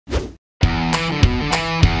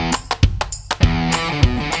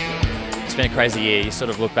It's been a crazy year. You sort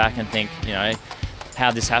of look back and think, you know,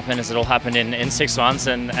 how this happened? Has it all happened in 6 months,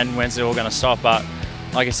 and when's it all going to stop? But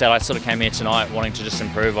like I said, I sort of came here tonight wanting to just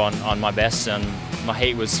improve on my best, and my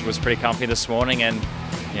heat was pretty comfy this morning, and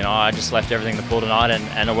you know, I just left everything to pull tonight,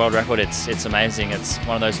 and a world record. It's amazing. It's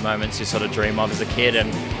one of those moments you sort of dream of as a kid,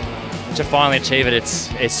 and to finally achieve it,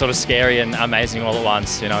 it's sort of scary and amazing all at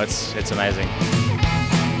once. You know, it's amazing.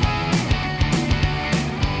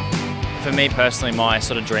 For me personally, my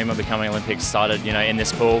sort of dream of becoming Olympics started, you know, in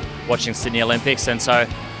this pool, watching Sydney Olympics, and so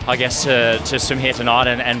I guess to swim here tonight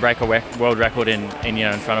and break a world record in you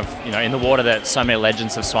know, in front of, you know, in the water that so many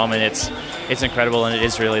legends have swum in, it's incredible, and it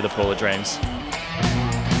is really the pool of dreams.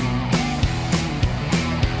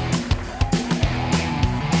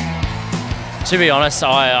 To be honest,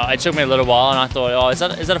 it took me a little while, and I thought, oh, is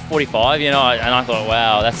that a 45? You know, and I thought,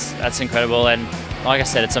 wow, that's incredible. And like I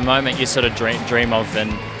said, it's a moment you sort of dream of,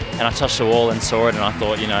 and I touched the wall and saw it, and I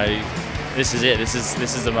thought, you know, this is it. This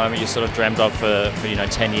is the moment you sort of dreamed of for you know,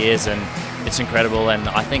 10 years, and it's incredible. And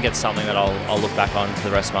I think it's something that I'll look back on for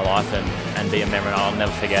the rest of my life and be a memory I'll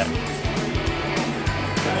never forget.